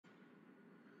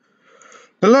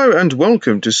Hello and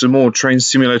welcome to some more Train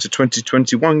Simulator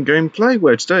 2021 gameplay,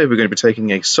 where today we're going to be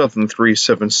taking a Southern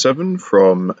 377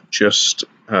 from just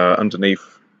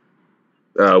underneath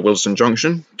Wilson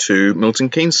Junction to Milton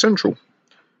Keynes Central.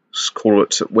 Just call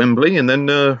it Wembley and then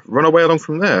run away along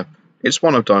from there. It's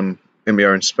one I've done in my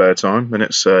own spare time and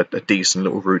it's a decent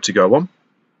little route to go on.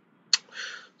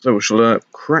 So we shall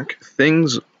crack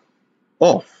things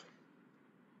off.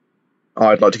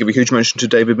 I'd like to give a huge mention to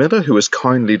David Miller, who has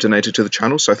kindly donated to the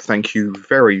channel, so thank you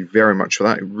very, very much for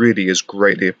that. It really is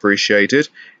greatly appreciated.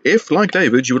 If, like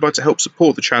David, you would like to help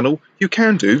support the channel, you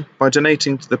can do by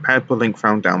donating to the PayPal link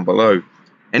found down below.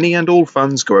 Any and all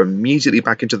funds go immediately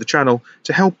back into the channel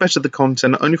to help better the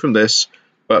content, not only from this,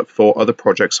 but for other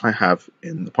projects I have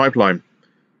in the pipeline.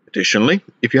 Additionally,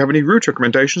 if you have any route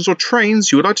recommendations or trains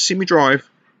you would like to see me drive,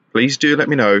 please do let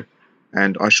me know,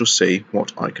 and I shall see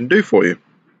what I can do for you.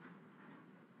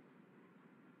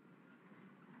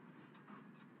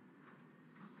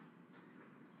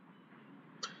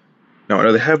 Now, I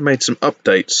know they have made some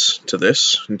updates to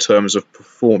this in terms of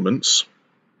performance.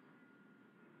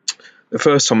 The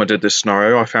first time I did this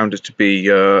scenario, I found it to be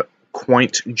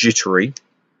quite jittery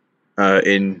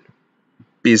in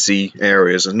busy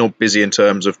areas, and not busy in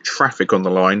terms of traffic on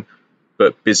the line,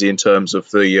 but busy in terms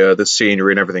of the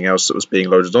scenery and everything else that was being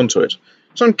loaded onto it.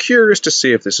 So I'm curious to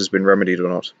see if this has been remedied or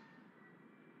not.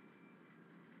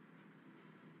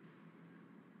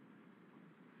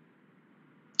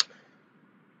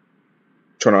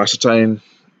 Trying to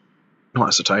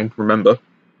remember,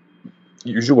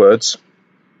 use your words.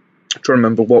 Trying to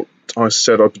remember what I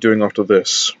said I'd be doing after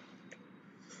this.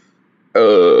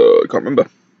 I can't remember.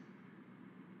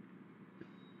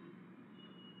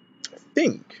 I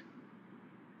think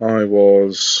I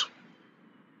was...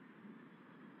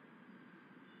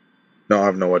 No, I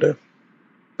have no idea.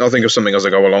 I'll think of something as I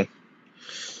go along.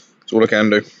 That's all I can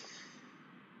do.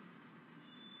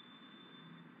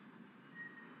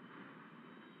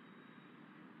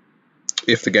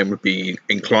 If the game would be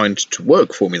inclined to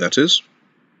work for me, that is.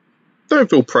 Don't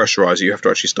feel pressurised, you have to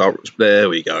actually start. There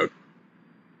we go.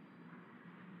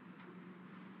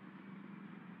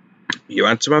 You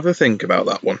had to have a think about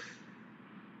that one.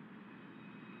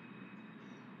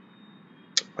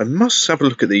 I must have a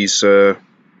look at these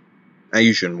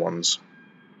Asian ones.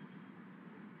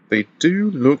 They do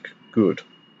look good.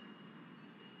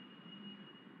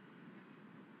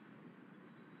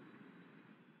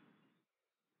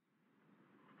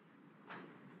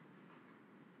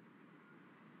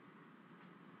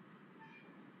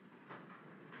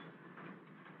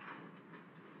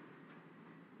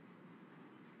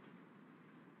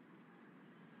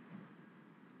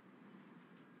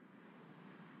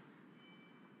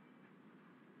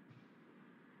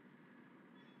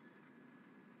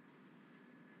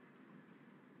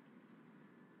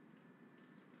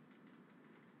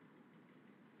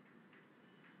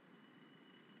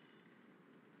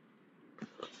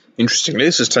 Interestingly,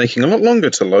 this is taking a lot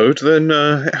longer to load than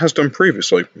it has done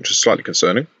previously, which is slightly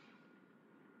concerning.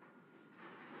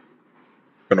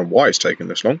 I don't know why it's taking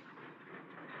this long.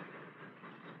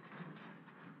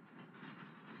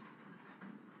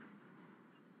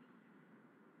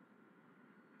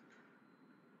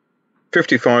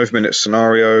 "55-minute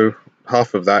scenario,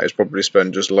 half of that is probably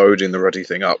spent just loading the ruddy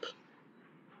thing up.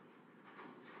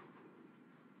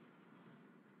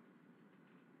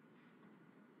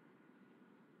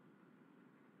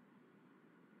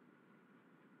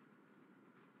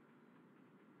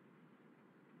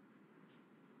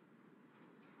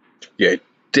 Yeah, it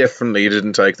definitely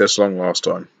didn't take this long last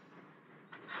time.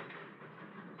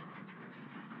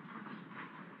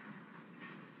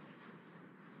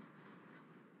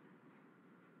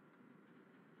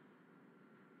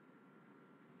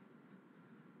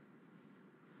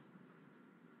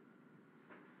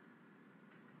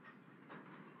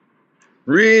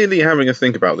 Really having a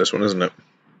think about this one, isn't it?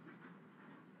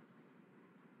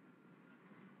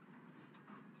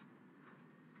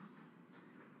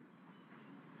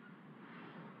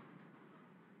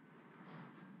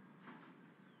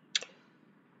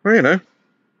 Well, you know,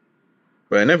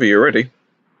 whenever you're ready.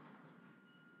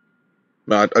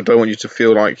 I don't want you to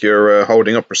feel like you're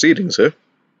holding up proceedings here.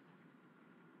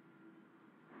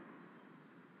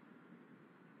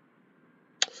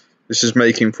 This is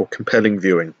making for compelling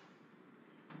viewing.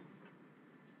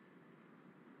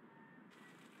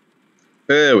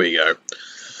 There we go.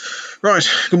 Right,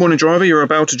 good morning driver, you're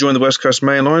about to join the West Coast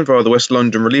Mainline via the West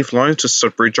London Relief Line to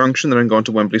Sudbury Junction, then go on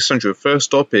to Wembley Central. Your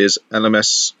first stop in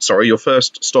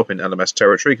LMS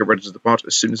territory. Get ready to depart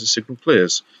as soon as the signal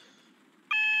clears.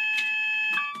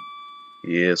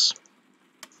 Yes.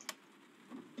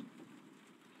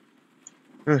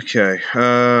 Okay,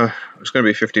 it's going to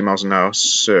be 50 miles an hour,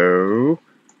 so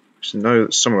just know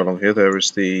that somewhere along here there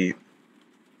is the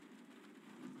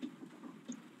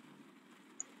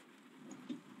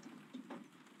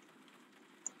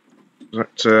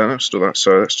that's still that,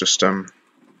 so let's just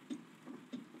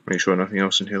make sure nothing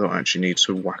else in here that I actually need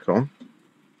to whack on.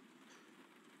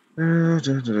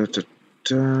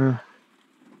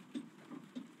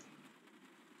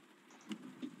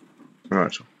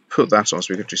 Right, put that on so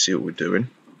we can actually see what we're doing.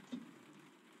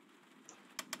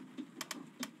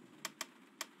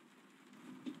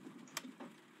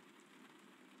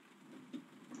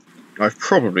 I've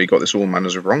probably got this all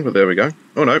manners of wrong, but there we go.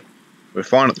 Oh no, we're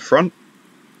fine at the front.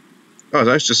 Oh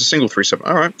no, it's just a single 37.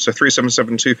 Alright, so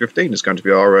 377 215 is going to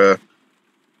be our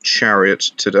chariot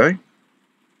today.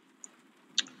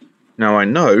 Now I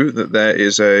know that there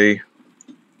is a...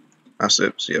 That's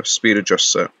it, so you have speed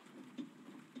adjust set.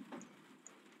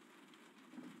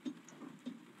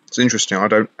 It's interesting, I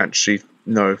don't actually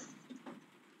know.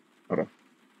 Hold on.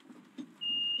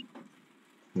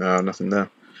 No, nothing there.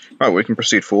 Right, we can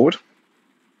proceed forward.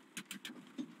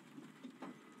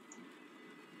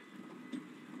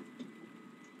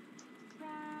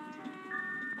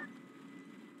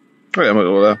 Oh yeah, my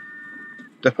little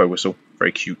depot whistle.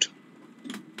 Very cute.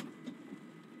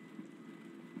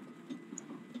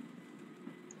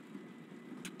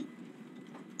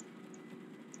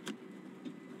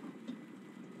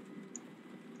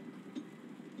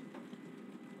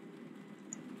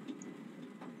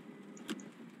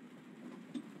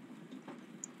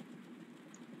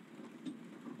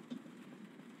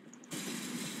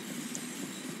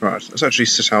 Right, let's actually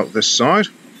sit out this side.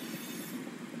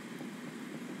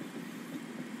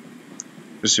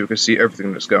 Just so we can see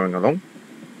everything that's going along.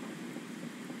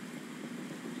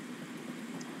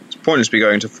 It's pointless to be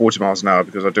going to 40 miles an hour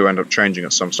because I do end up changing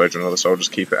at some stage or another, so I'll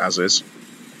just keep it as is.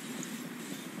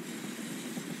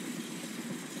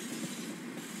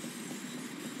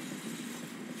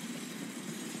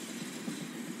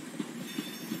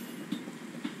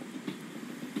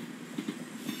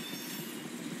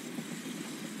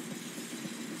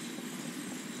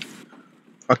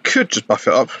 I could just buff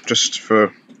it up, just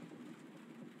for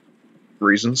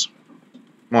reasons.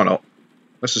 Why not?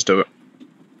 Let's just do it.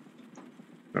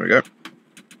 There we go.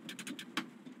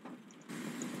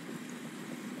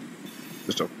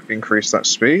 Just increase that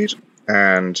speed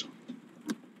and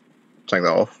take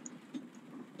that off.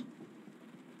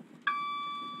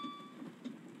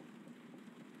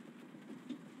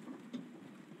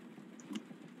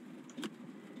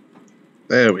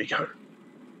 There we go.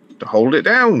 To hold it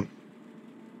down.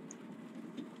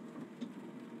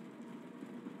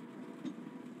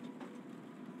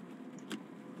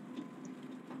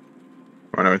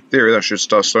 Right, now in theory that should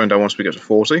start slowing down once we get to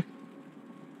 40.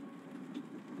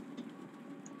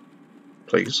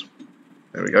 Please.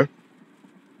 There we go.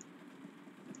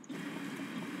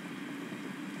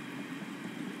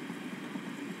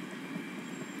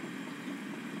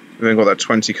 We've then got that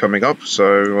 20 coming up,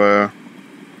 so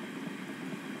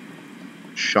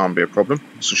shan't be a problem.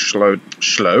 So slow.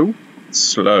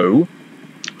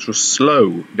 So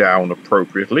slow down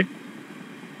appropriately.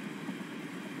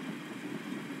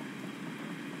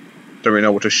 Don't really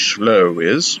know what a slow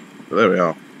is, but there we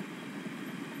are.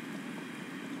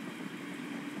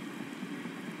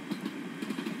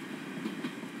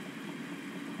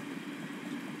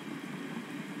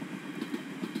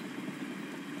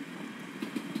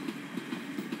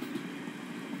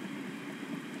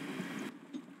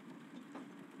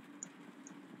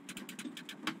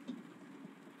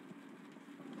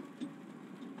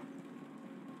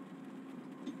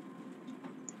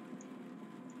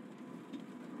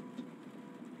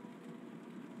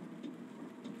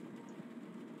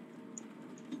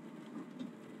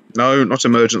 No, not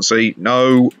emergency.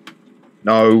 No,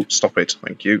 stop it.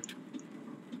 Thank you.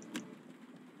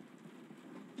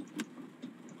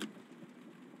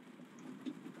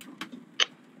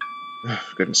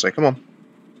 For goodness sake, come on.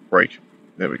 Brake.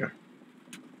 There we go.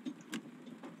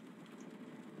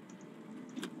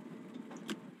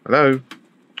 Hello?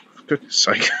 For goodness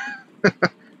sake.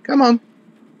 Come on.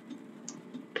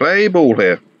 Play ball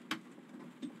here.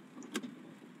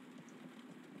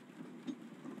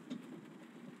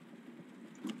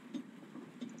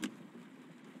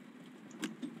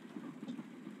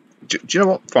 Do you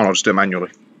know what? Fine, I'll just do it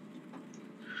manually.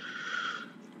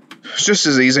 It's just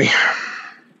as easy.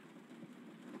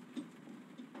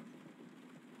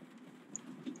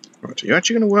 Right, are you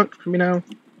actually going to work for me now?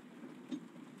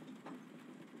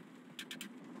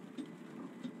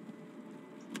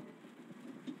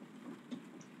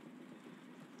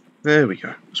 There we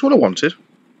go. That's what I wanted.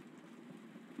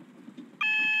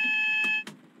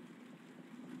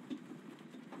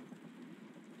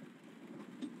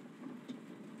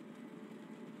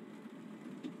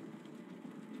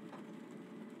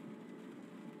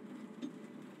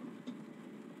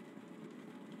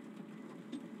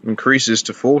 increases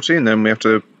to 40, and then we have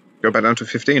to go back down to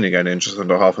 15 again in just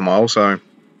under half a mile, so...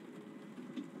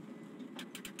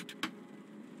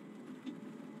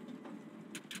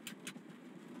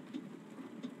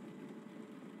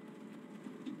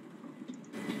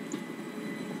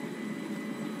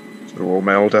 Royal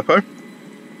Mail Depot.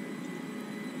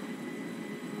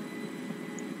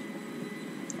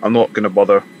 I'm not going to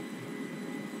bother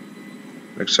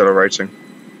accelerating.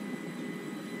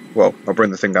 Well, I'll bring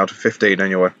the thing down to 15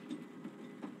 anyway.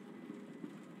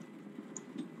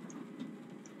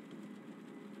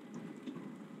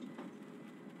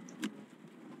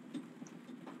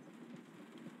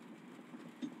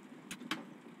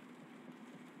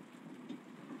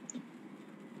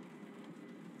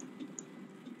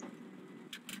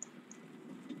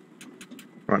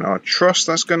 Right, now I trust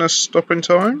that's going to stop in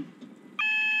time.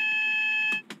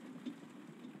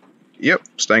 Yep,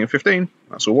 staying at 15.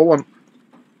 That's all I want.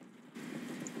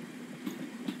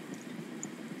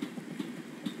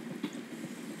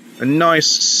 A nice,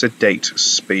 sedate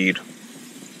speed.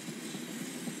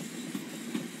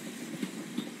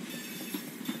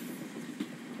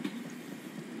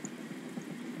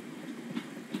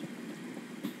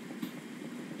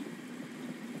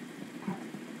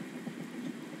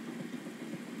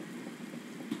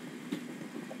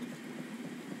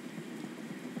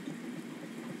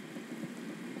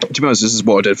 To be honest, this is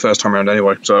what I did first time around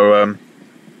anyway, so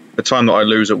the time that I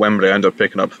lose at Wembley I end up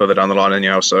picking up further down the line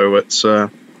anyhow, so it's not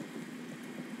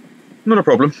a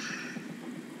problem.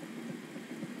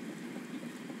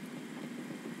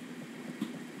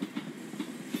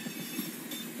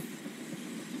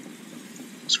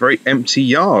 It's a very empty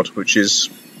yard, which is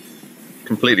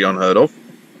completely unheard of.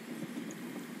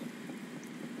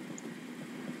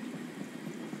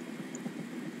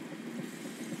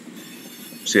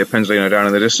 See a Pennsylvania down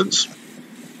in the distance.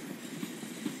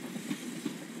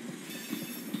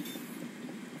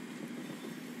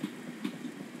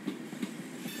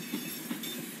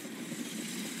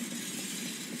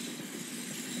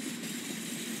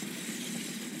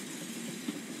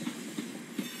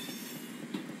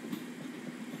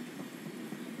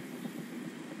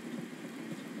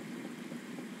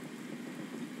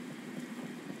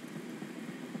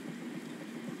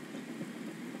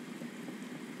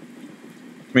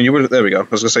 I mean, you would have, there we go. I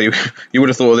was going to say, you would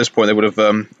have thought at this point they would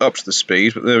have upped the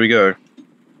speed, but there we go.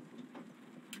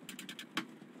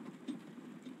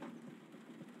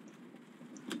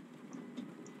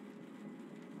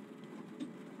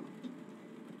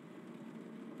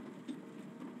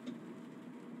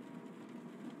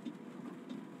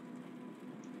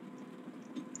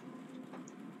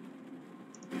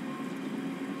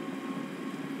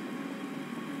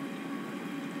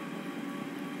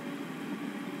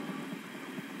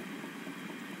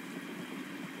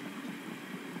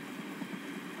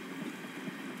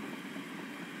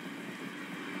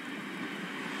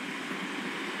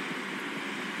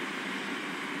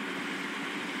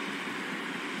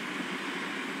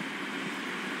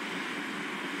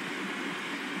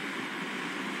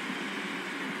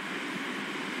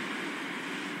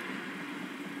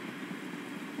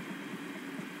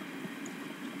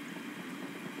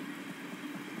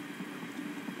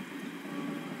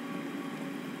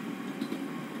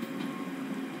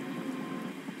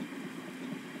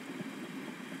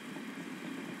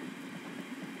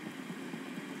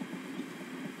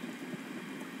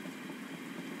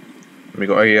 We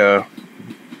got a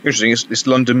interesting. It's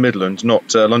London Midland,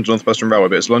 not London North Western Railway,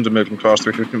 but it's London Midland Class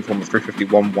 350 form of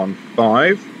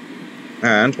 350-115,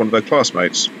 and one of their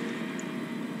classmates,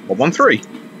 113.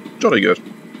 Jolly good.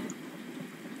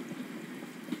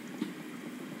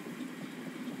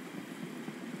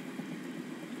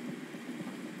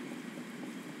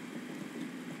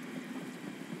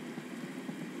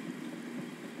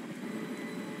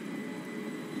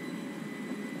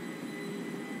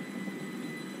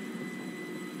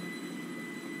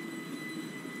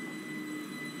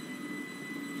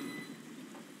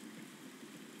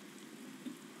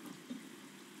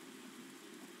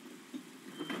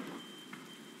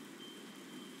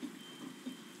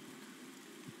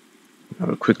 Have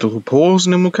a quick little pause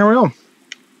and then we'll carry on.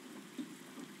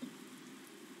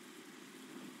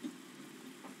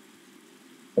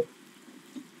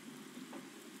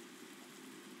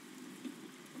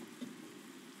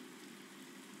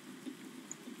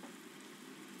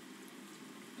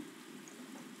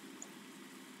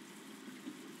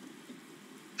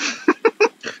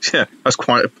 Yeah, that's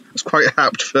quite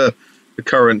apt for the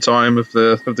current time of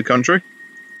the country.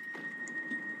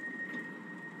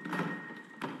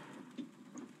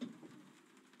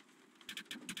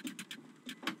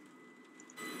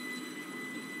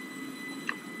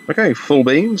 Okay, Okay, full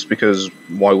beans, because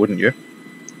why wouldn't you?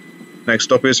 Next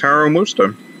stop is Harrow and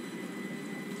Woodstone.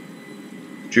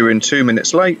 Due in 2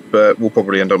 minutes late, but we'll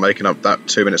probably end up making up that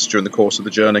 2 minutes during the course of the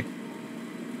journey.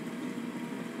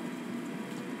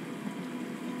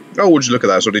 Oh, would you look at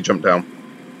that, so he jumped down.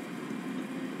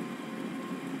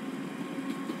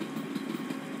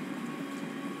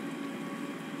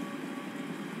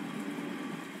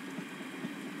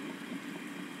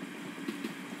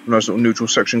 Nice little neutral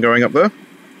section going up there.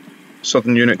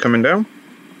 Southern unit coming down.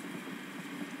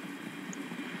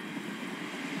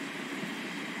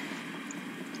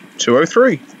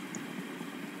 .203.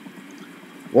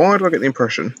 Why do I get the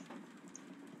impression?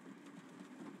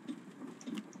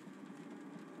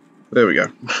 There we go.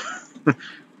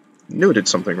 Knew I did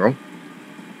something wrong.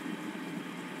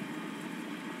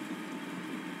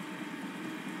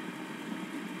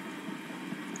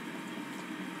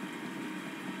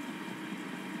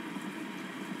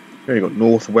 Okay, you've got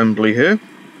North Wembley here.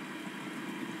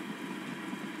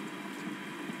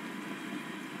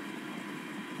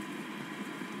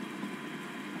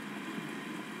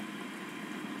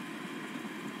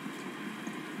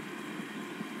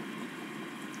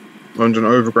 London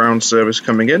Overground service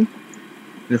coming in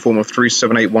the form of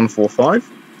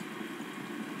 378145.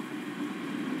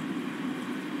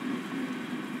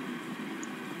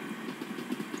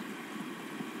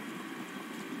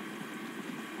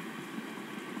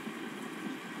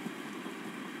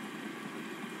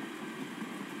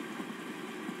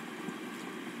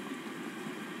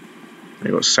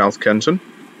 You've got South Kenton,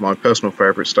 my personal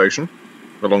favourite station,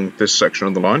 along this section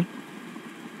of the line.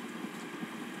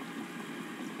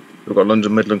 We've got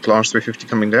London Midland Class 350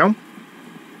 coming down.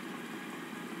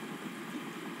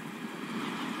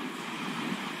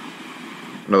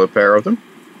 Another pair of them.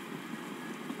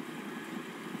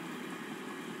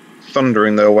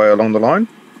 Thundering their way along the line.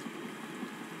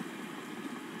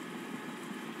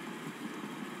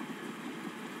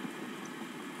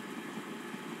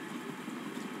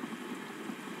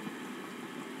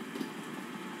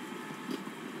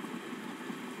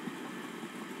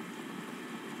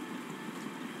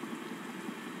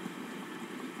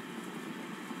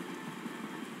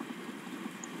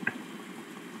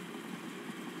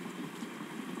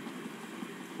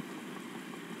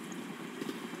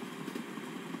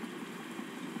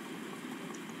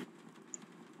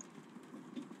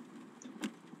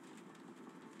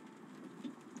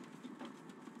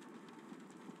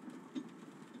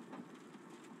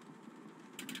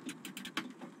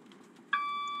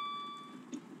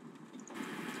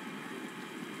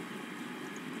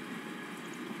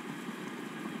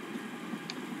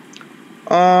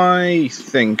 I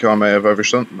think I may have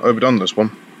overdone this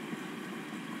one.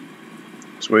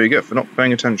 That's what you get for not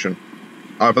paying attention.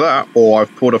 Either that, or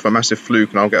I've pulled off a massive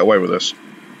fluke and I'll get away with this.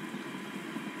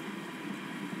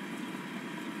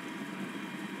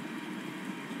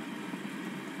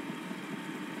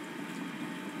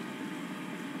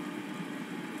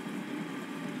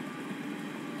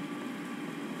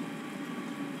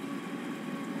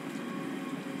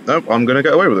 Nope, I'm going to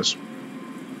get away with this.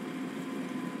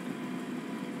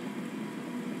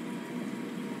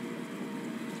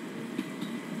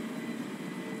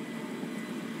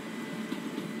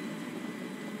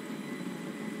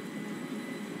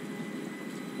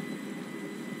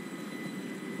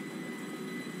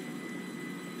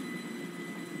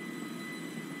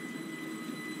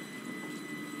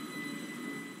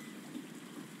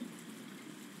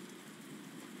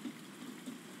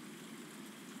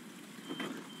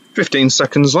 "15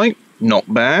 seconds late,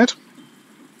 not bad."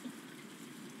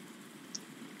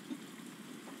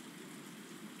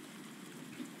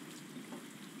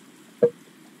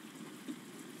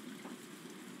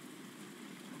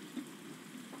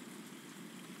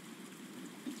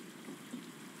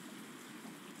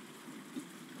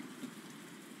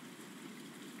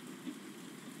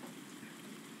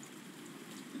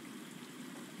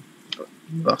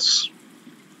 Thus.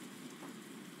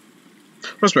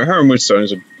 Must admit, Harrow and Woodstone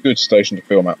is a good station to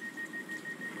film at.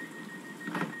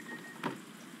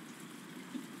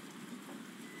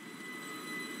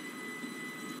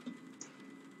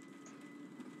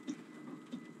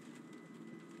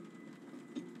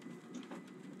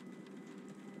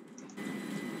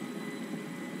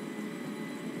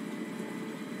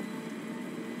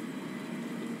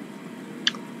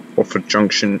 Watford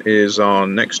Junction is our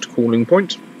next calling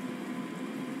point.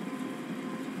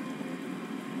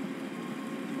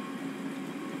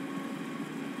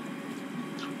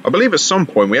 I believe at some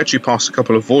point we actually passed a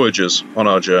couple of Voyagers on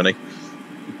our journey,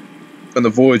 and the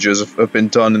Voyagers have been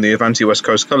done in the Avanti West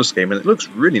Coast colour scheme, and it looks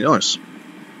really nice.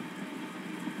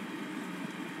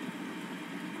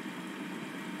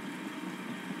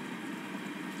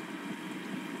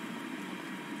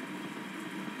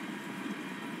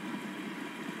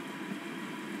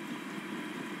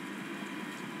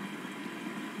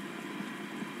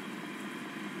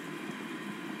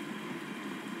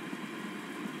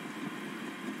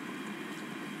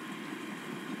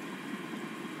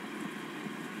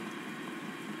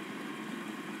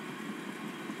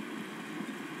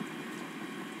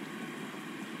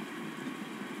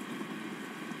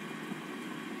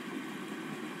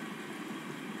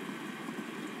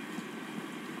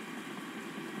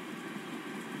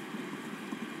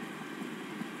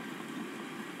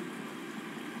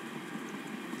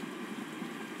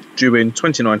 due in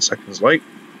 29 seconds late.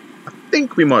 I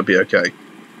think we might be okay.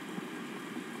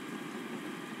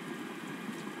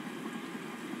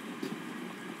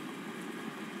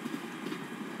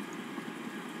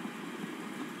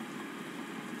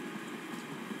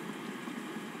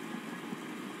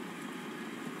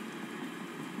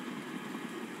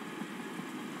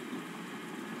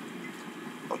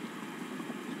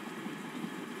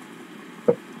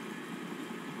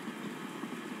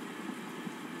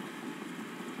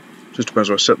 Just depends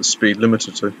where I set the speed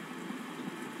limiter to.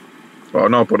 Well, I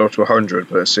know I put it up to 100,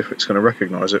 but let's see if it's going to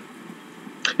recognise it.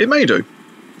 It may do.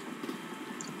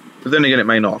 But then again, it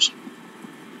may not.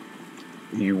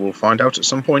 You will find out at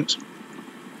some point.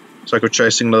 It's like we're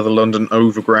chasing another London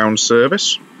Overground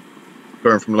service,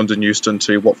 going from London Euston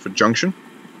to Watford Junction.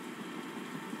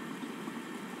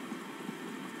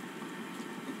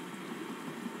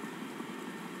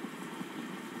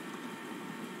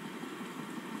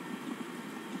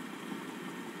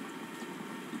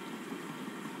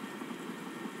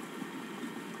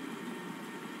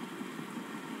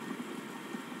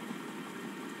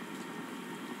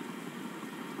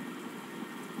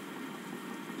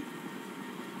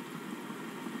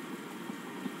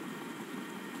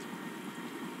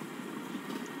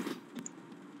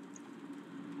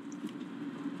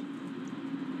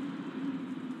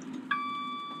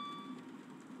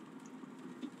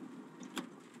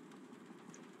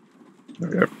 There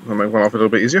we go. I'll make one off a little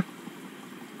bit easier.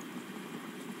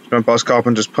 Going past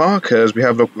Carpenter's Park as we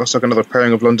have looks like another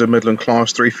pairing of London Midland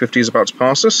Class 350s about to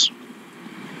pass us.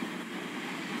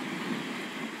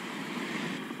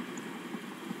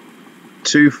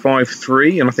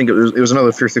 .253, and I think it was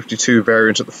another 352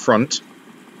 variant at the front.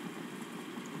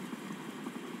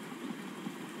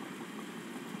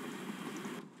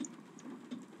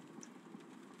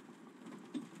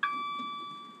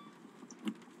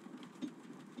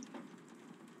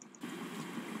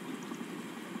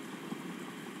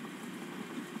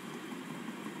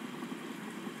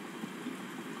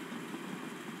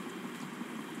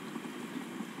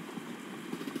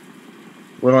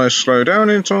 Will I slow down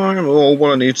in time, or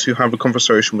will I need to have a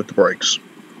conversation with the brakes?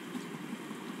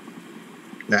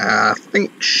 Nah, I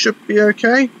think should be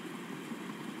okay.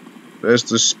 There's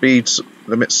the speed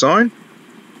limit sign.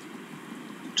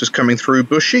 Just coming through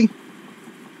Bushy.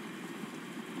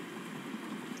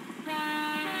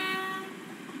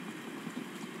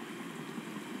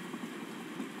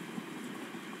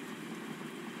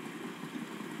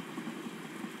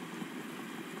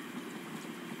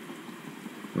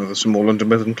 There's some more London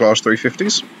Midland Class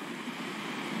 350s.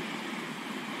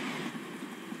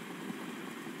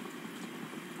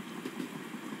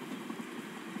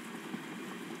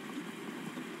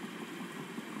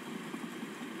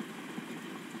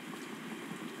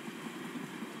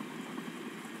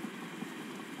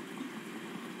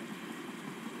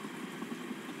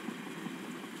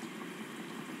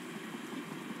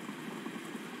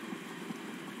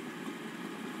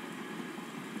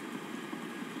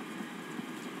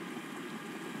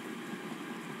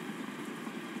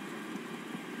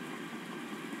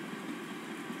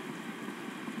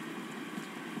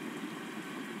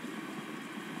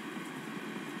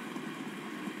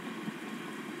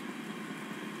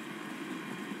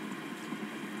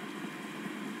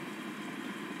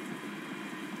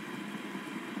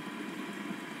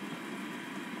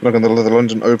 Look at the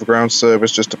London Overground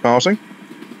service just departing.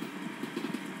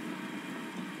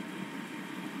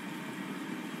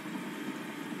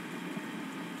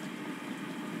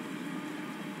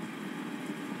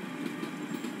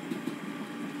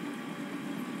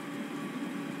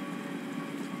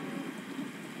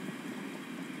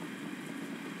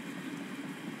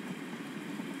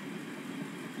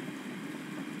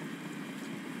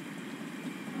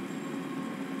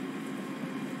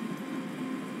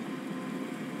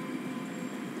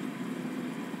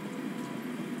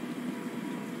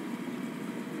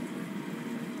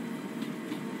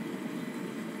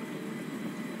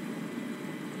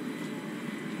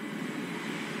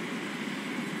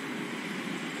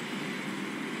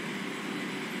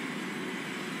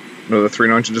 Another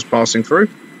 390 just passing through.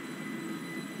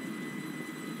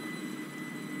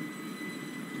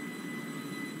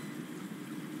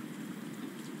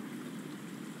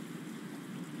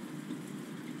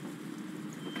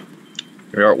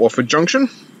 We are at Watford Junction,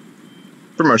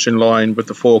 pretty much in line with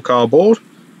the 4-car board.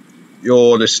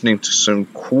 You're listening to some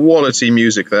quality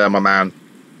music there, my man.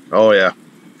 Oh yeah,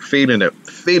 feeling it,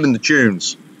 feeling the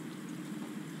tunes.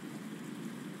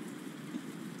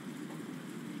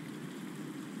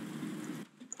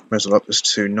 Measure up this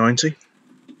 290.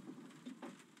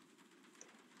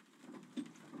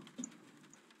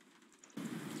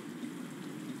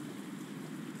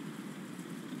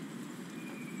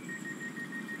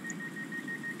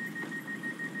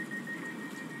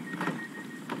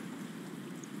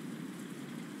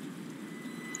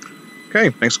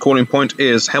 Okay, next calling point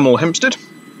is Hemel Hempstead.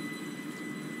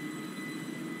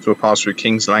 So we'll pass through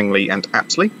Kings Langley and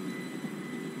Apsley.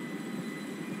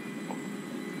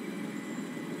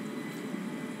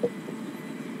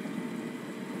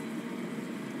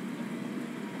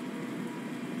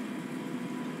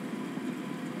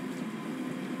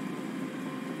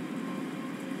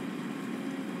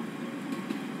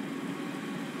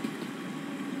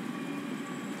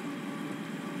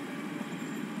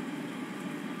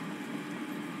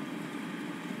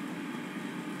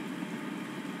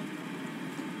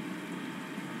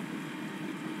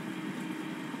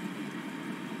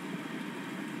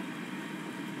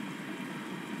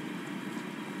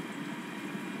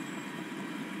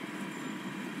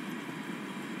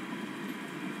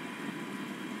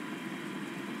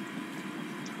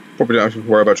 Probably don't have to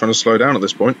worry about trying to slow down at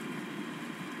this point.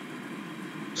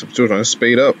 So I'm still trying to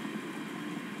speed up.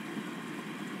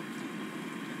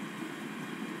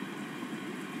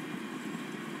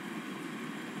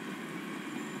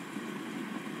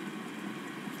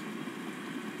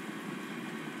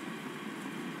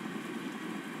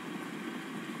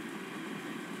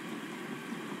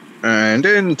 And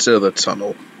into the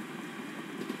tunnel.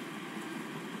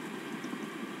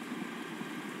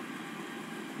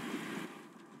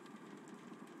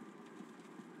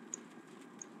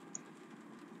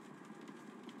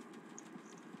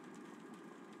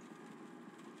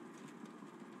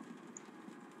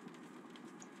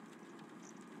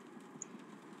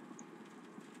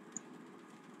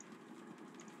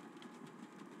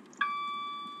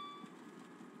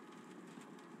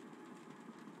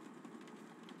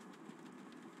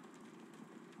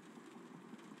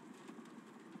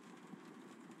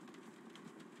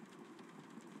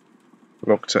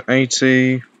 Lock to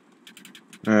 80.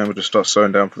 And we'll just start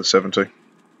slowing down for the 70.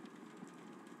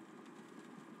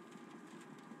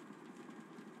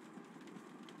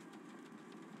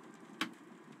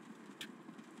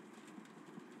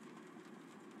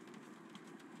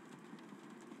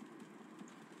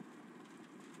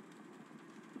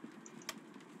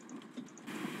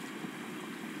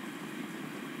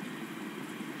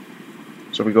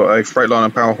 So we've got a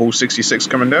Freightliner Power Hall 66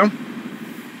 coming down.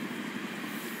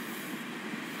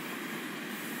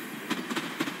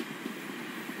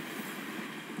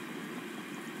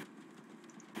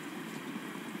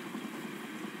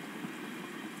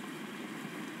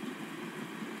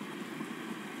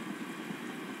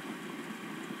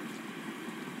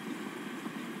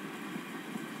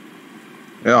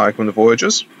 Yeah, I come the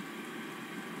Voyagers.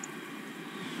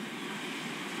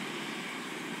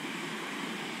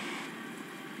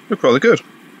 Look rather good.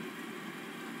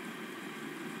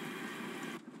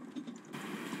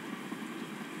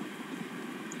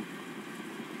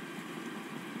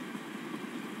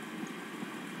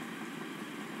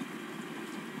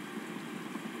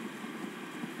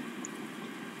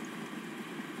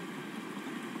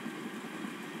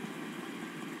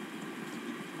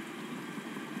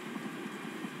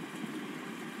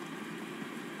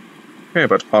 Okay,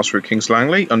 about to pass through Kings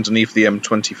Langley underneath the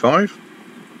M25.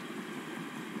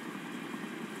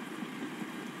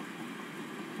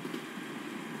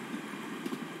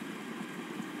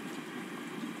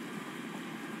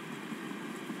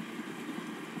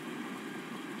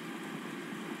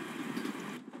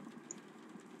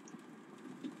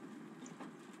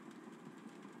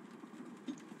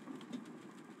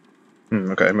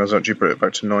 Okay, I might as well actually put it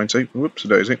back to 90. Whoops, a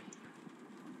daisy.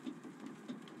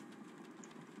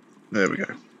 There we go.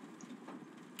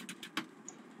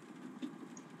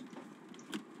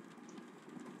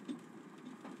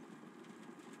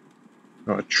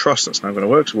 I trust that's now going to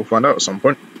work, so we'll find out at some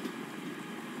point.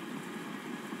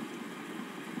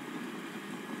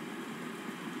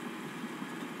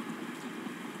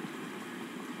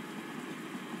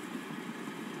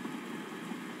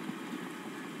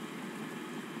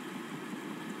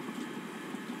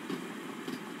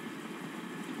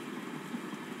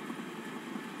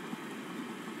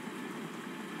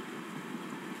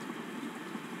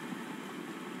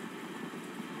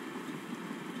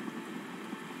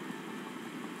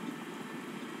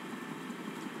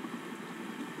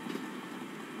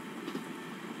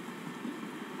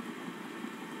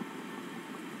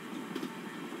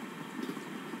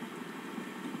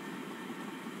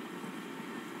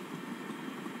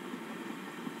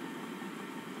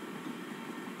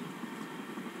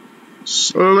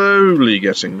 Slowly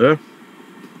getting there.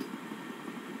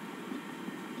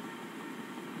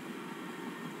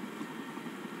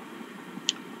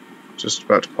 Just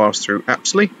about to pass through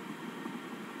Apsley.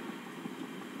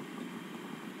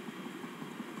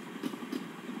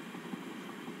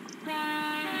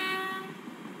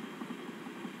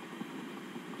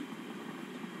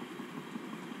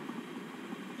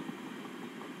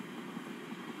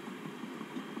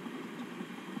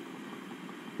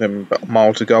 Then about a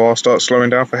mile to go, I'll start slowing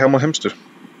down for Hemel Hempstead.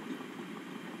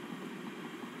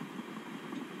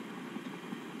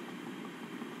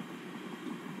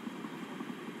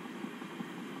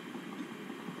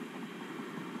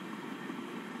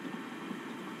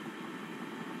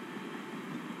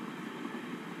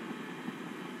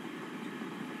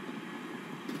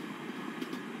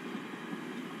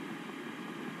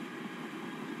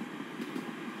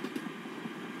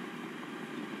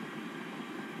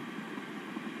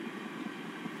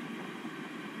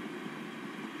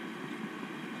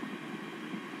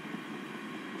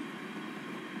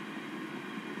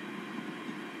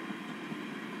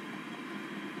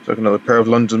 So another pair of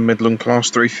London Midland Class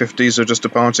 350s are just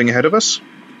departing ahead of us.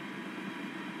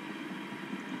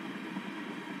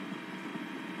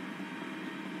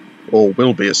 Or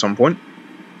will be at some point.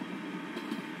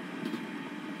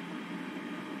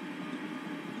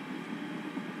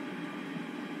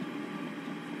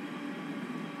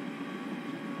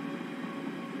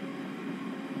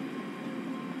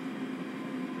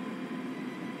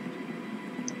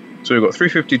 So we've got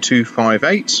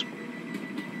 352.58.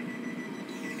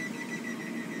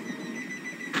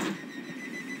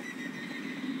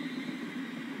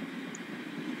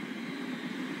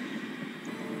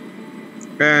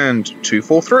 And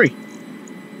 243.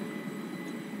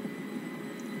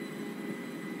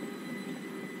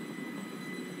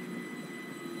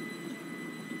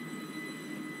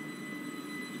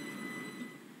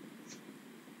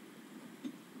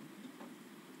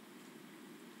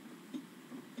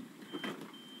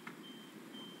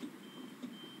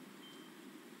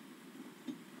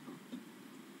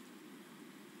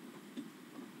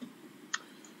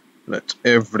 Let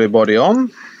everybody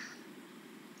on.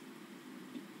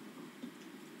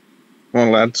 Come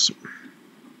on, lads.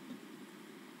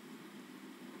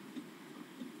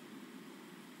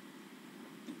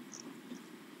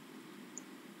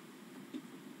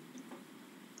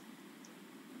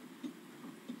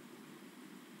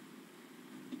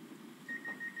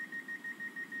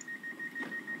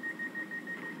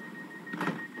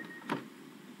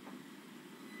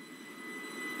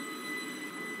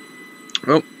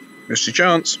 Well, missed your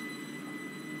chance.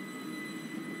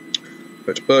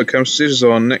 But Berkhamsted is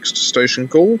our next station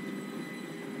call.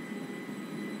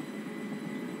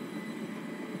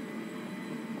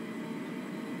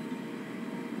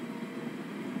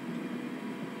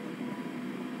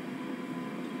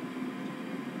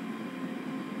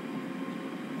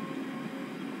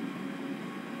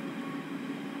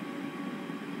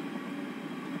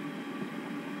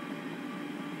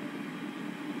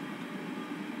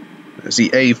 There's the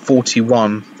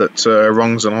A41 that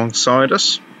runs alongside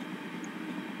us.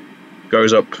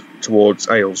 Goes up towards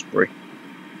Aylesbury.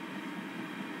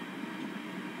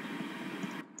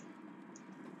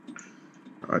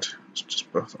 Right, let's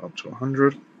just bump that up to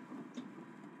 100.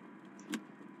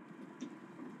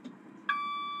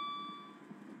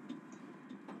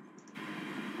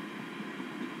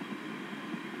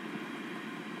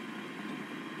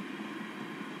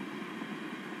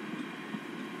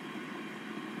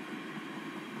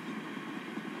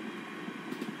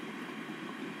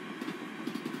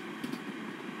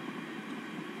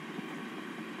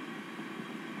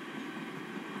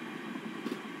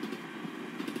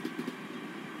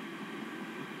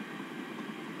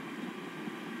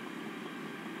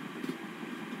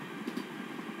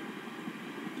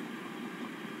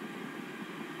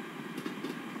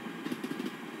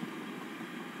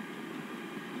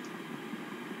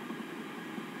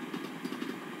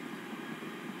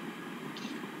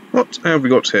 What have we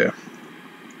got here?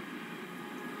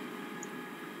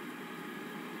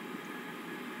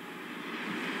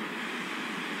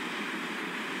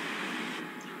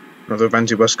 Another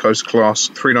Avanti West Coast Class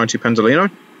 390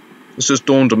 Pendolino. This just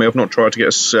dawned on me. I've not tried to get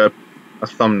a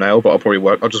thumbnail, but I'll probably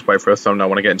work. I'll just wait for a thumbnail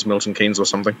when I get into Milton Keynes or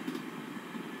something.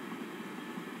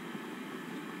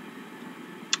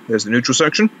 There's the neutral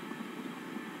section.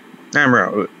 And we're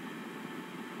out of it.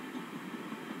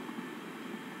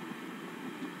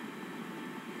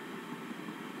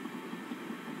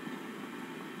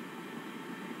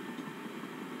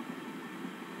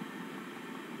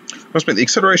 Must admit, the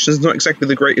acceleration is not exactly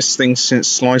the greatest thing since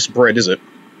sliced bread, is it?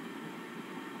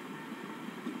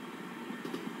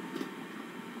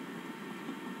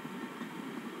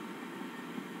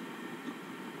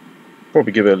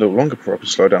 Probably give it a little longer before I can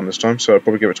slow down this time, so I'll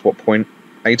probably give it to what,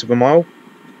 0.8 of a mile,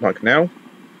 like now.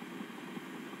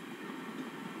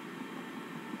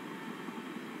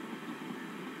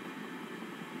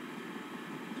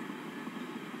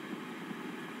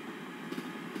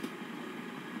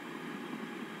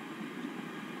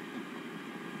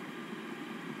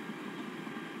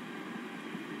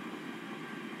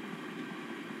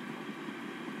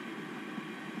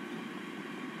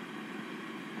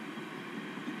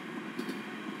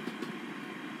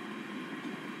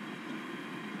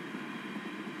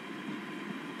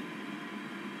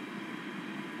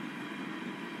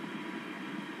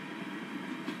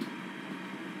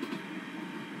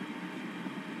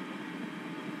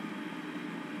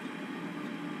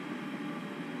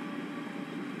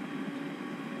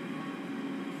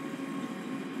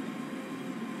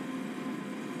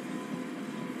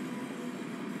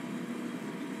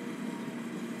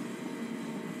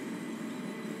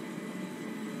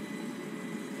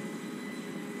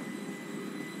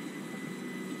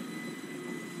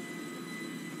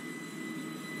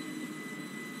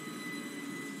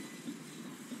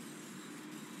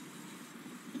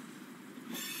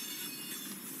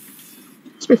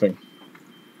 smithing.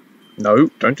 No,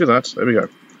 don't do that. There we go.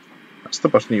 That's the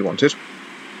button you wanted.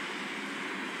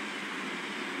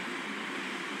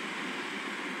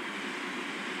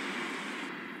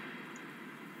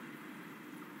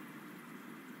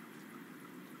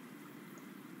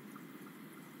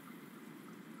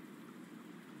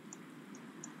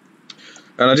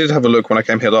 And I did have a look when I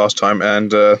came here last time,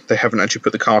 and they haven't actually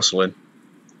put the castle in.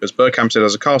 Because Berkhamsted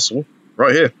has a castle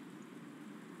right here.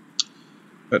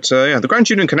 But yeah, the Grand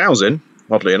Union Canal's in,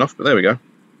 oddly enough, but there we go.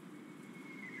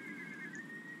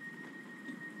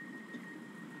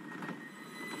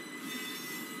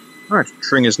 Alright,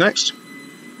 Tring is next.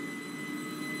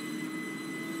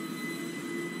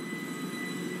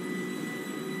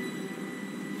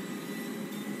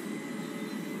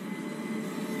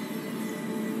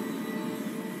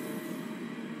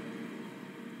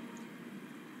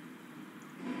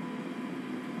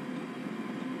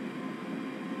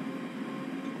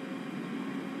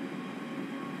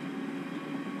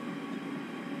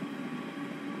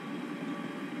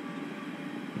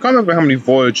 I can't remember how many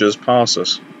voyagers pass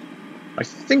us. I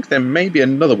think there may be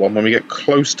another one when we get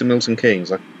close to Milton Keynes,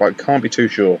 but I can't be too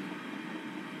sure.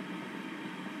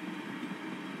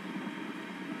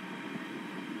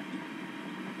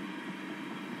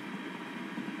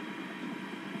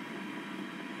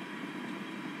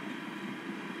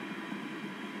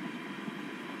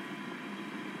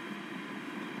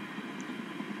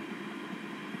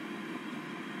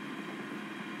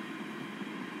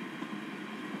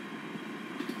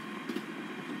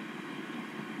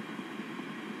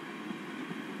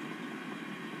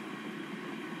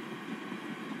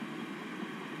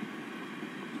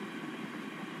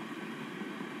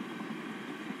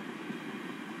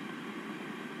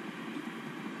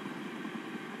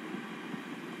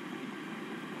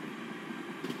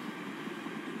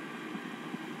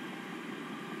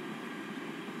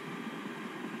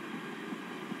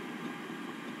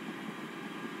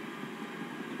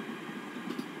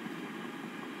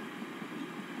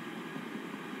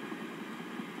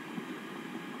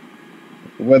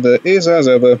 The weather is, as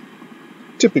ever,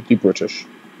 typically British.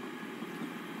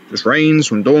 Just rains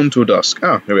from dawn till dusk.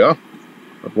 Ah, here we are.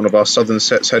 One of our southern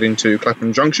sets heading to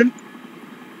Clapham Junction.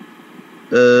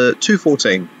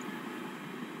 2:14.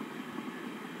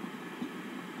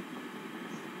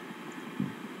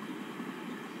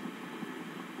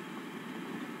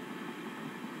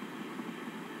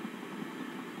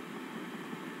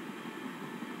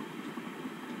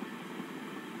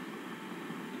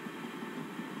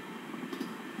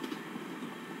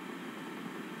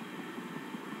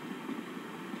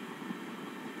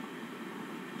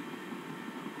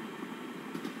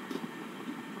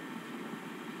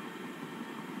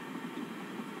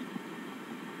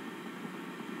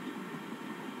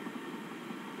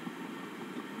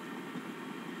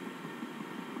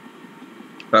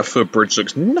 That footbridge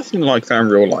looks nothing like that in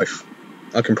real life.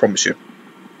 I can promise you.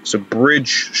 It's a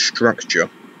bridge structure.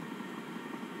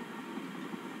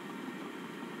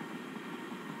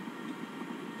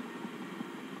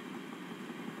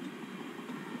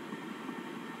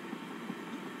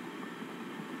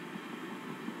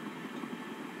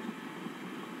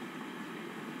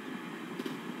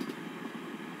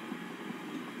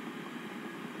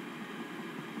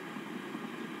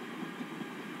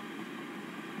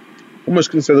 Almost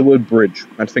couldn't say the word bridge.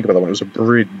 I had to think about that one. It was a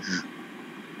bridge.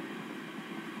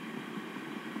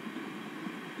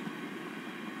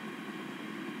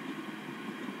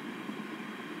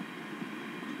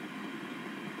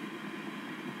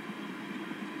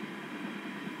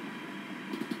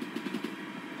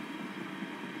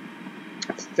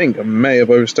 I think I may have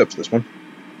overstepped this one.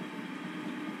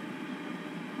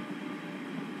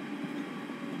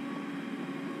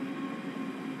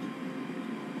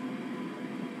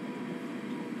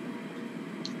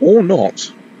 Or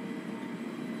not.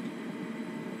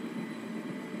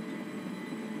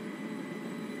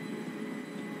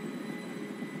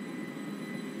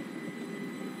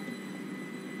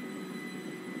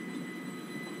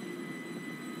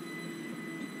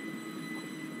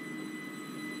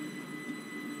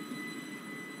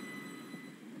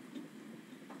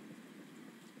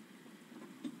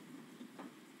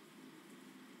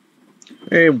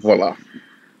 Et voila.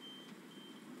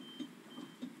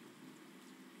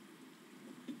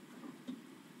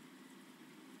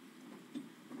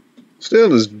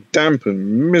 Still as damp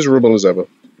and miserable as ever.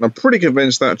 I'm pretty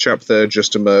convinced that chap there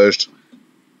just emerged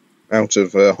out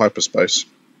of hyperspace.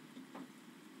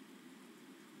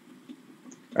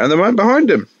 And the man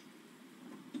behind him.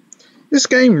 This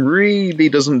game really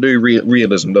doesn't do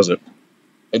realism, does it?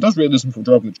 It does realism for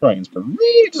driving the trains, but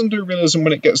really doesn't do realism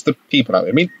when it gets the people out.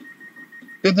 I mean,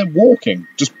 they're walking,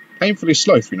 just painfully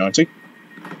slow 390.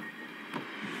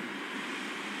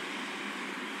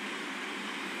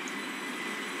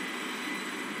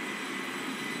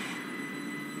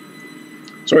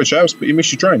 Sorry, chaps, but you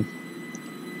missed your train.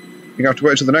 You have to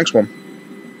wait till the next one.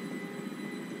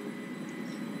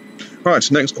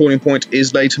 Right, next calling point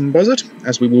is Leighton Buzzard,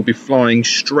 as we will be flying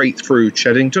straight through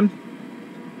Cheddington.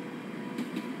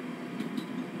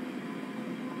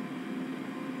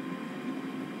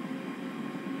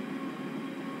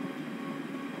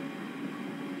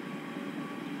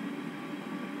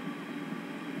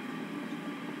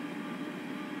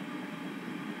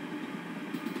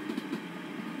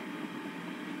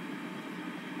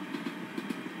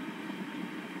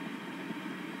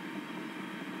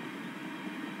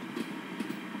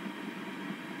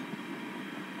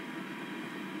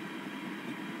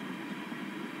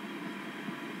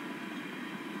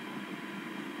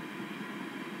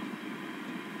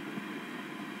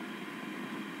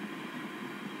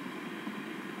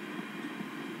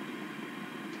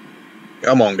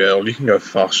 Come on, girl, you can go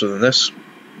faster than this.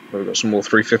 We've got some more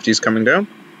 350s coming down.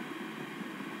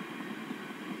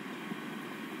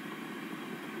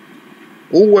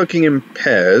 All working in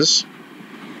pairs,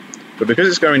 but because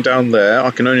it's going down there,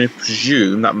 I can only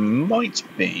presume that might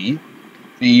be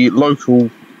the local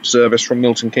service from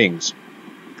Milton Keynes.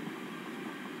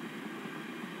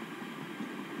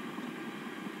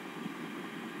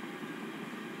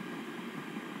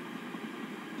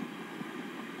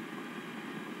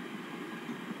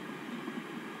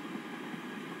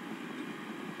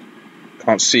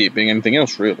 Can't see it being anything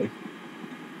else, really.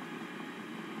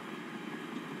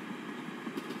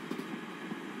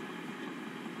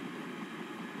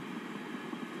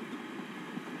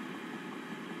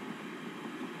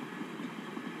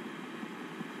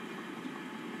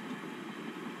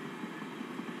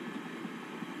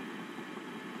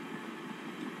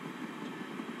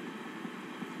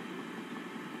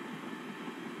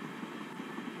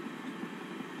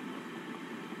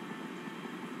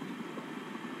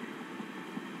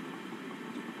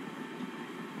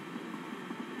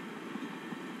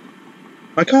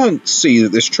 I can't see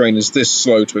that this train is this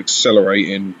slow to accelerate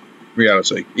in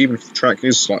reality, even if the track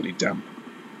is slightly damp.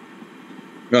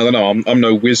 I don't know, I'm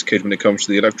no whiz kid when it comes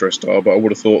to the Electrostar, but I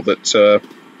would have thought that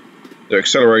the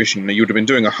acceleration, you would have been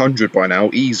doing 100 by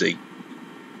now, easy.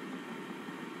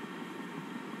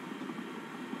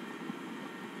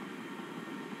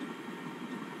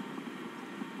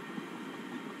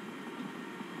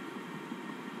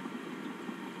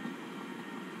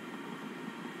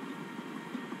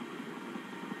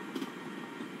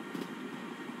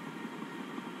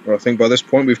 Well, I think by this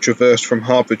point we've traversed from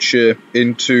Hertfordshire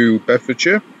into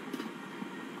Bedfordshire.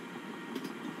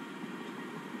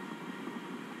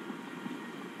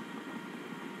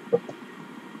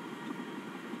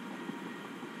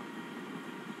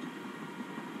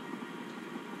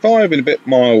 Five and a bit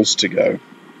miles to go.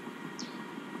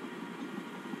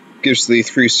 Gives the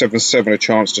 377 a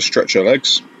chance to stretch her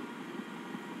legs.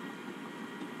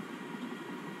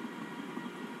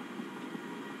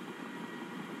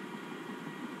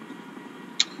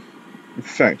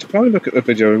 In fact, if I look at the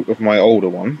video of my older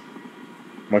one,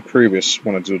 my previous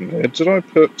one I did here, did I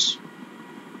put,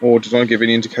 or did I give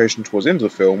any indication towards the end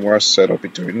of the film where I said I'd be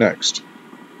doing next?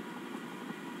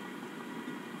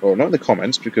 Well, not in the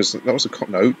comments, because that was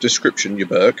a no, description, you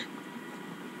Burke.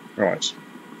 Right,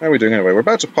 how are we doing anyway? We're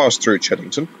about to pass through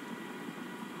Cheddington.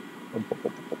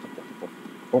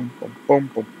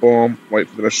 Wait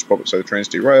for the leisure spot so the train's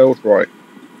derailed. Right,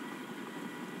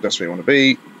 that's where you want to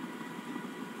be.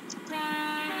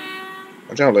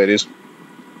 Watch out, ladies.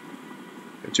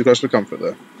 Get too close for comfort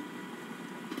there.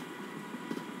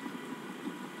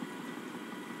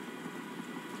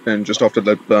 And just after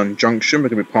Leadburn Junction, we're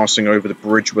going to be passing over the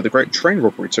bridge where the Great Train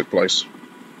Robbery took place.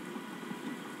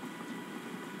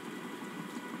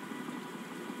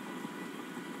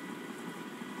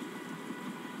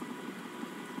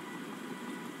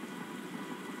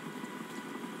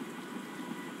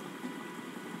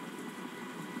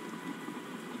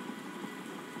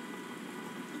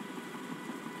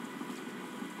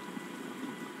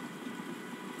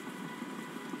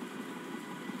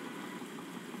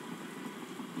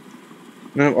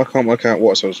 No, I can't work out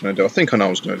what I was going to do. I think I know what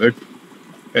I was going to do.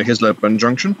 Okay, here's Leadburn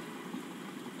Junction.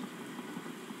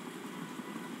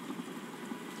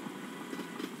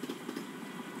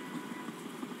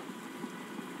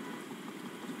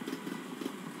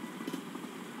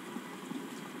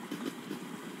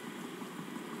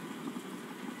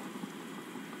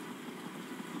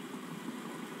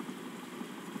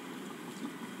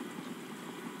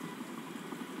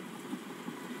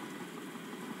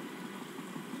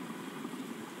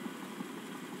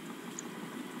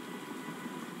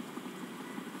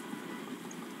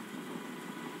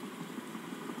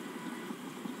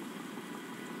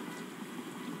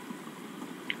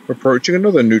 Approaching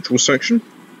another neutral section.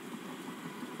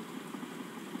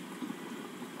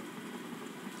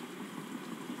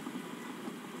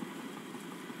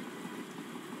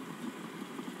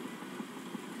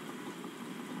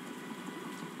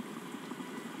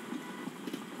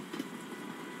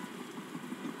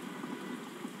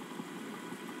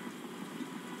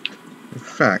 In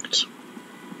fact,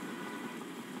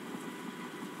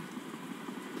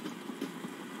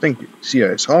 I think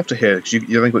it's after here, because you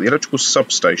think got the electrical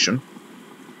substation.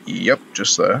 Yep,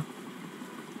 just there.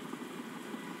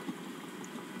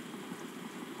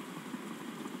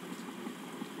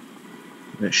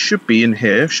 And it should be in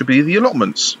here, should be the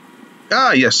allotments.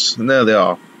 Ah, yes, and there they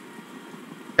are.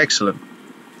 Excellent.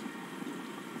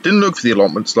 Didn't look for the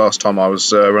allotments last time I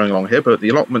was running along here, but the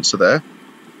allotments are there.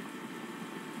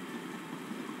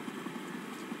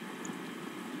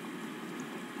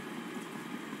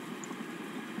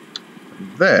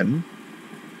 And then,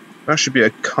 that should be a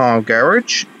car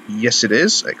garage. Yes, it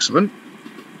is. Excellent.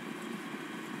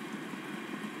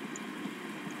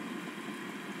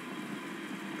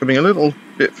 Coming a little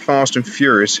bit fast and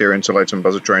furious here into Leighton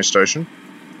Buzzard train station.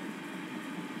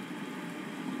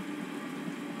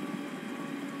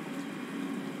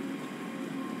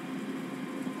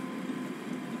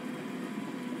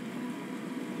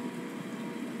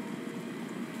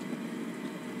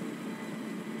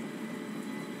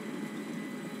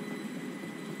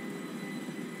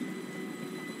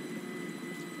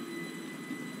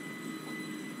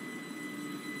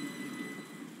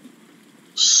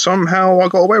 Somehow I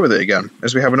got away with it again,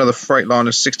 as we have another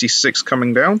Freightliner 66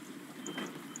 coming down.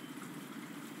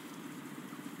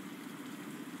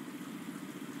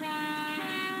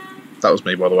 That was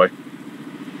me, by the way.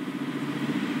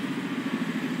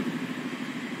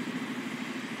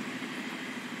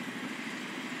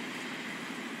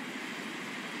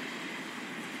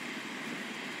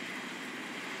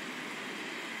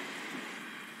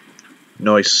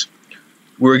 Nice.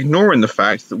 We're ignoring the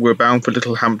fact that we're bound for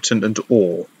Littlehampton and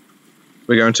Orr.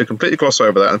 We're going to completely gloss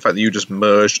over that and the fact that you just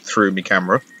merged through me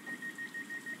camera.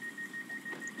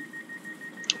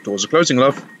 Doors are closing,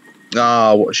 love.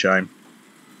 Ah, what a shame.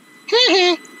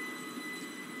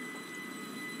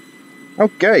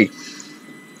 Okay.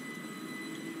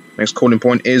 Next calling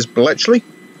point is Bletchley.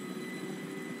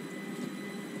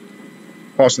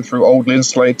 Passing through Old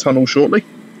Linslade Tunnel shortly.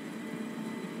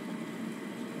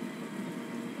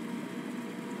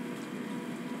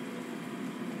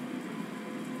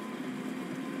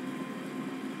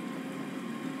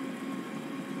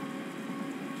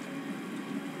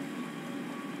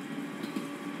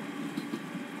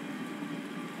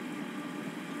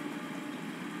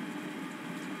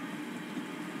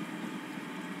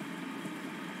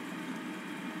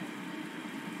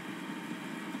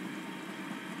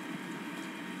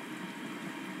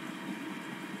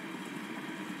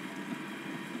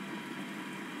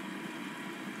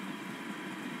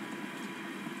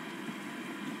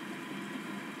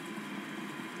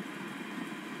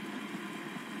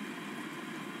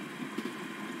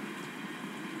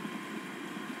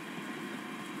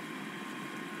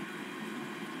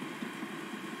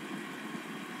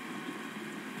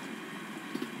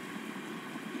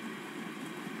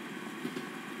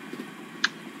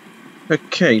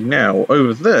 Okay, now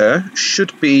over there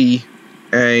should be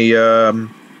a yard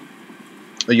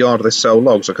where they sell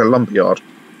logs, like a lumber yard,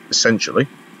 essentially.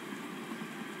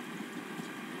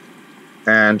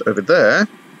 And over there,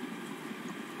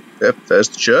 yep, there's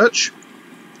the church,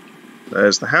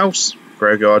 there's the house,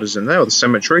 graveyard is in there, or the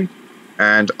cemetery,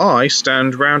 and I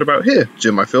stand round about here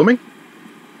doing my filming.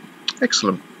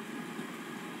 Excellent.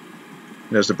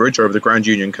 There's the bridge over the Grand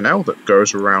Union Canal that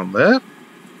goes around there.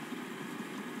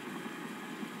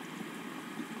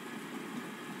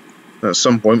 At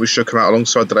some point we should come out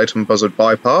alongside the Leighton Buzzard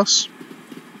bypass.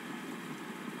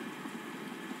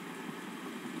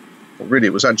 Well, really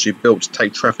it was actually built to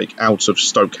take traffic out of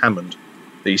Stoke Hammond,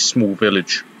 the small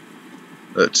village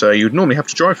that you'd normally have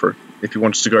to drive through if you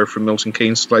wanted to go from Milton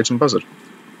Keynes to Leighton Buzzard.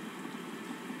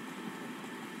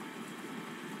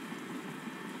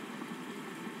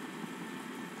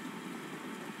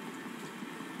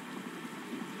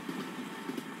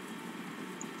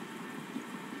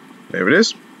 There it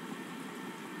is.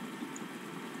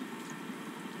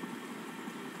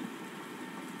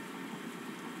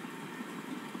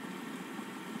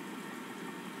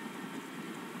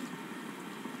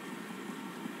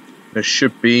 There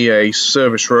should be a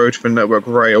service road for Network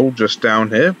Rail just down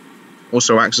here.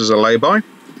 Also acts as a lay-by.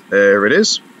 There it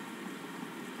is.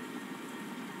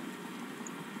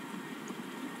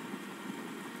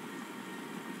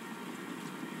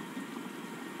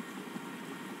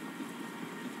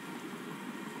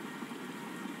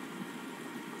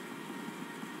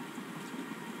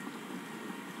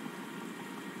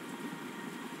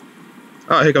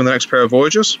 Ah, here come the next pair of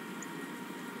voyagers.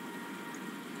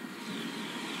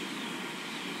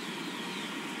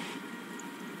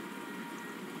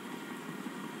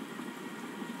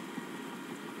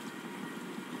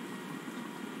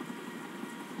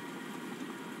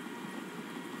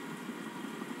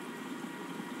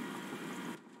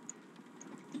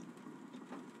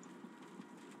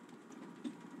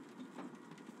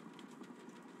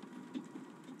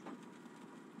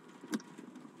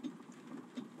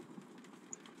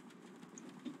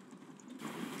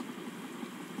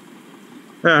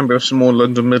 And we have some more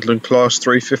London Midland Class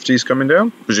 350s coming down,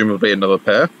 presumably another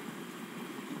pair.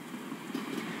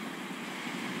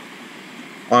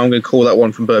 I'm going to call that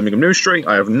one from Birmingham New Street.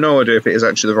 I have no idea if it is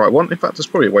actually the right one. In fact, there's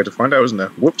probably a way to find out, isn't there?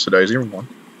 Whoops, a daisy, wrong one.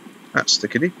 That's the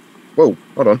kitty. Whoa,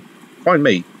 hold on. Find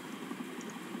me.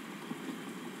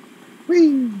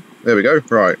 Whee! There we go.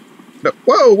 Right. No,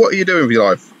 whoa, what are you doing with your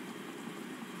life?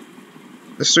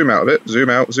 Let's zoom out a bit.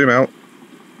 Zoom out, zoom out.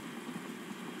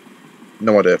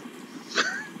 No idea.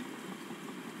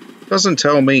 Doesn't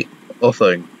tell me a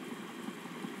thing.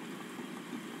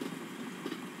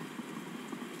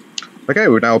 Okay,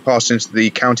 we're now passed into the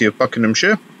county of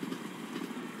Buckinghamshire.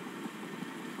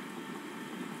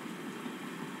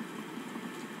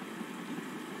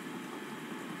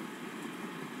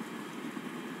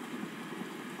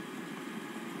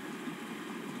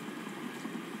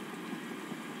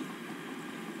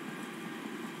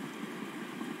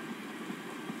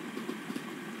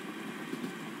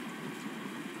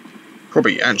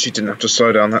 Probably actually didn't have to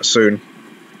slow down that soon.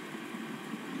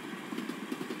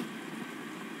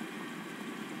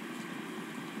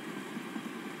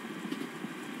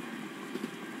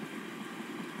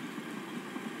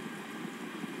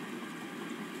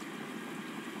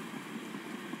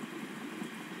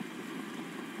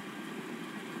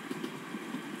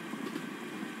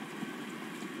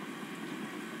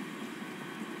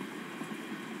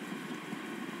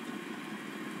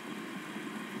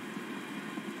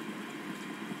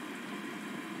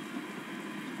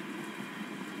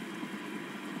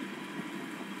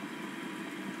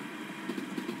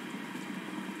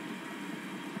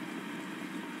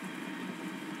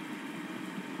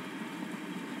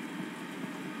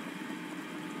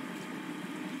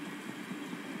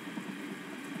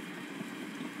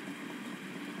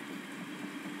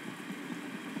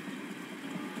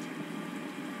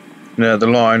 Now the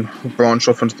line will branch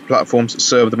off onto the platforms that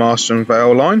serve the Master and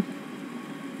Vale line.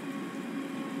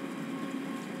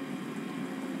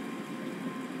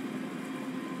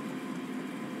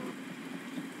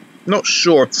 Not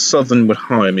sure if Southern would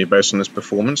hire me based on this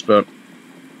performance, but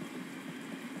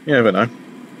you never know.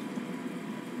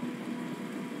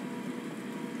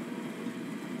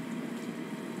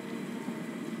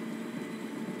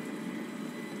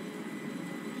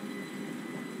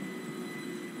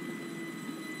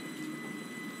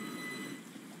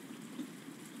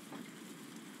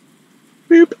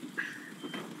 Boop.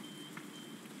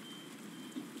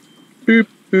 Boop,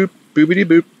 boop, boopity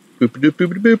boop, boopity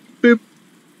boopity boop, boop.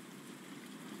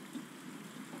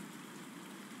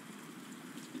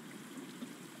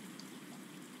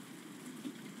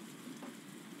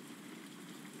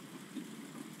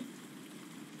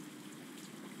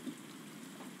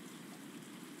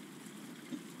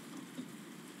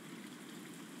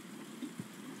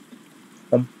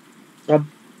 Bum,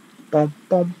 bum, bum,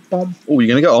 bum, bum. Oh, you're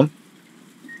gonna get on?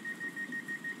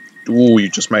 Oh, you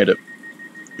just made it.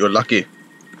 You're lucky.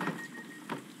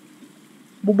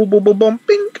 Boom, boom, boom, boom, boom,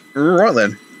 bink. Right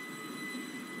then.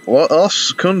 Let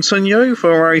us continue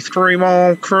for a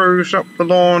 3-mile cruise up the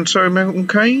line to Milton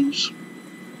Keynes.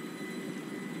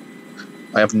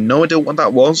 I have no idea what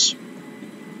that was.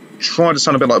 Tried to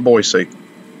sound a bit like Boise.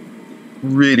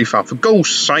 Really fast. For God's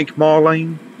sake,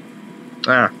 Marlene.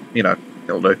 Ah, you know,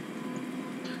 it'll do.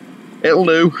 It'll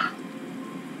do.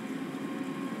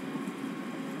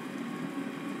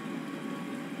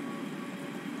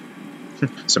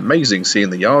 It's amazing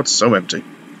seeing the yard so empty.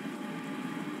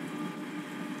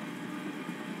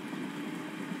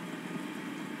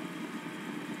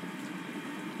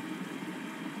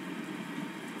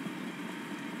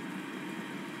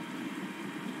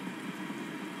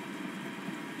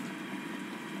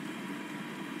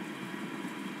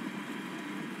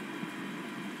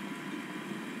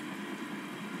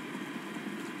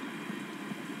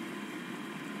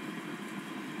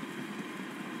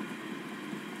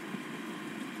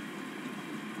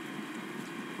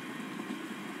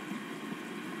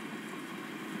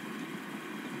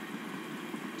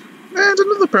 And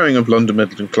another pairing of London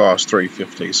Midland Class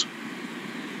 350s.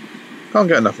 Can't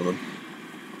get enough of them.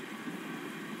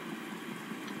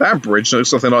 That bridge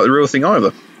looks nothing like the real thing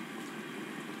either.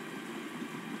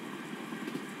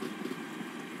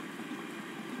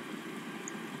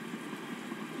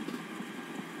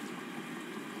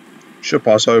 Should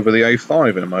pass over the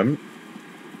A5 in a moment.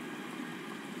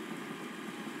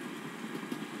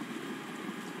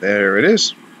 There it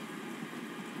is.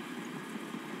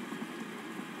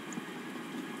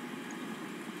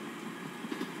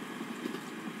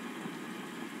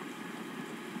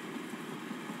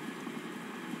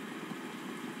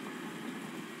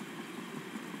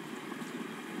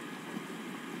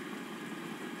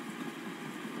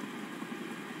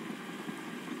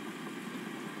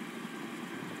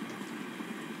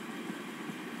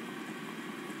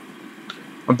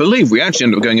 I believe we actually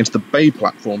ended up going into the bay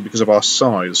platform because of our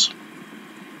size.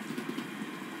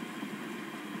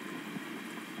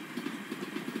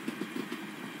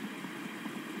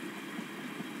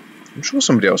 I'm sure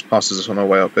somebody else passes us on our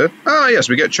way up here. Ah, yes,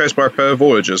 we get chased by a pair of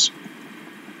Voyagers.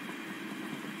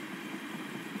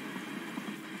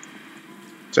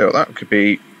 So that could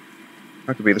be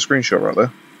the screenshot right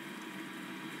there.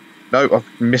 No,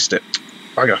 I've missed it.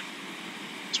 Bugger.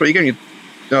 That's what you're getting.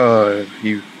 Oh,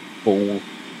 you fool.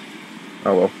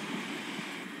 Oh well.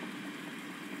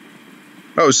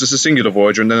 Oh, it's just a singular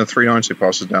Voyager and then a 390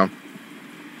 passes down.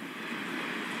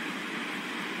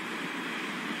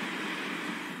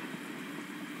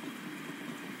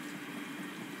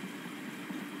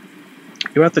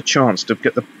 You had the chance to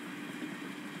get the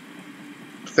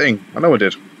thing. I know I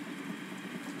did.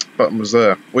 Button was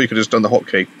there. Or you could have just done the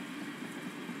hotkey.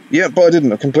 Yeah, but I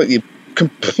didn't. I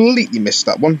completely missed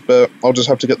that one. But I'll just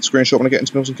have to get the screenshot when I get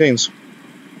into Milton Keynes.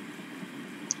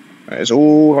 That is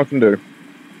all I can do.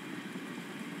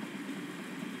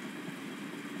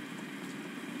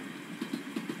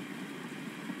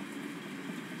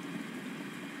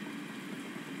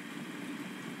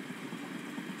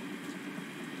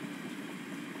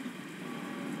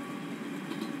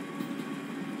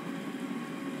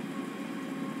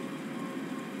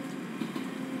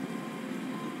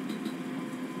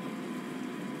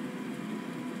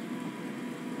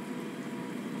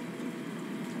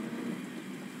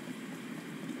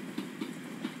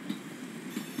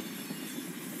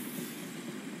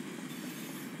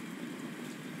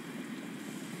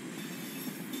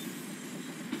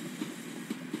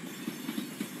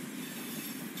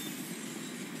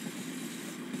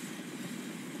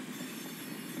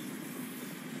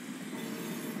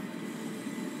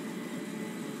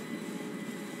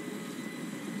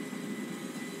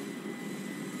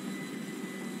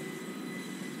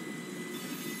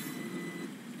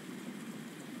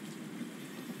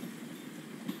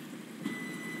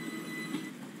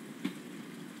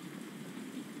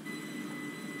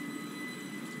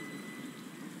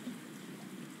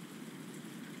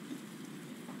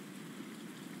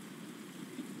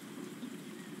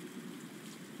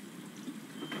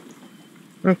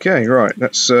 Okay, right,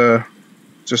 let's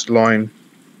just line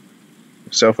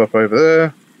myself up over there.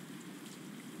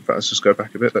 In fact, let's just go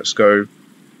back a bit. Let's go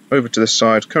over to this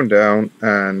side, come down,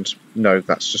 and no,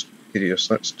 that's just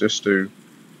hideous. Let's just do... Can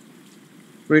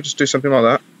we just do something like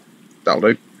that? That'll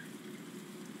do.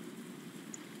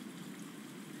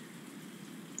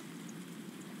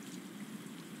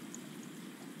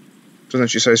 Doesn't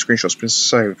actually say screenshot's been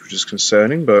saved, which is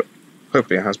concerning, but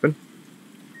hopefully it has been.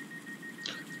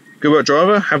 Good work,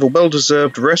 driver. Have a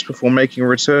well-deserved rest before making a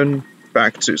return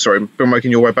back to... Sorry, before making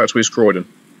your way back to East Croydon.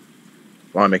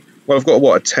 Blimey. Well, I've got,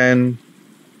 what, a 10,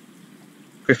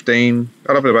 15...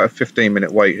 I'll have about a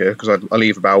 15-minute wait here, because I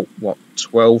leave about, what,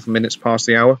 12 minutes past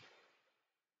the hour?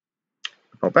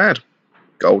 Not bad.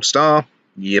 Gold star.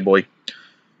 Yeah, boy.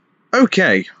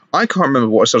 Okay. I can't remember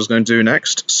what I said I was going to do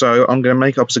next, so I'm going to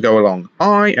make up as I go along.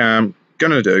 I am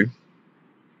going to do...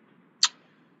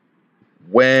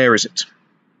 Where is it?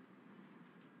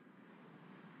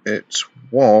 It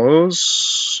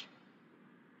was...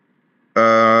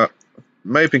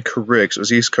 may have been Korea, because it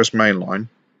was East Coast Mainline.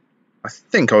 I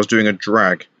think I was doing a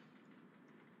drag.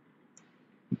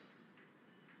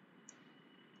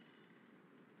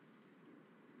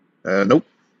 Nope.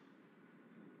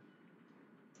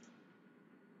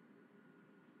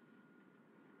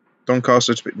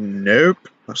 Doncaster to be... Nope.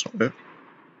 That's not it.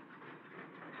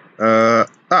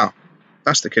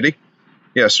 That's the kiddie.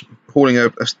 Yes, hauling a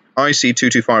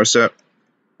IC225 set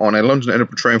on a London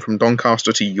Overground train from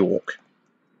Doncaster to York.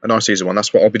 A nice easy one.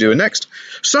 That's what I'll be doing next.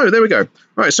 So, there we go.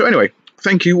 Right, so anyway,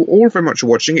 thank you all very much for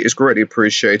watching. It is greatly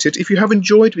appreciated. If you have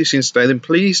enjoyed what you've seen today, then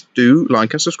please do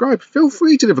like and subscribe. Feel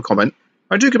free to leave a comment.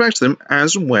 I do get back to them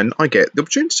as and when I get the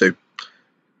opportunity to.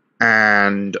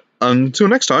 And until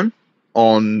next time,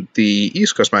 on the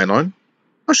East Coast Mainline,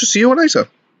 I shall see you all later.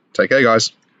 Take care,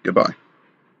 guys. Goodbye.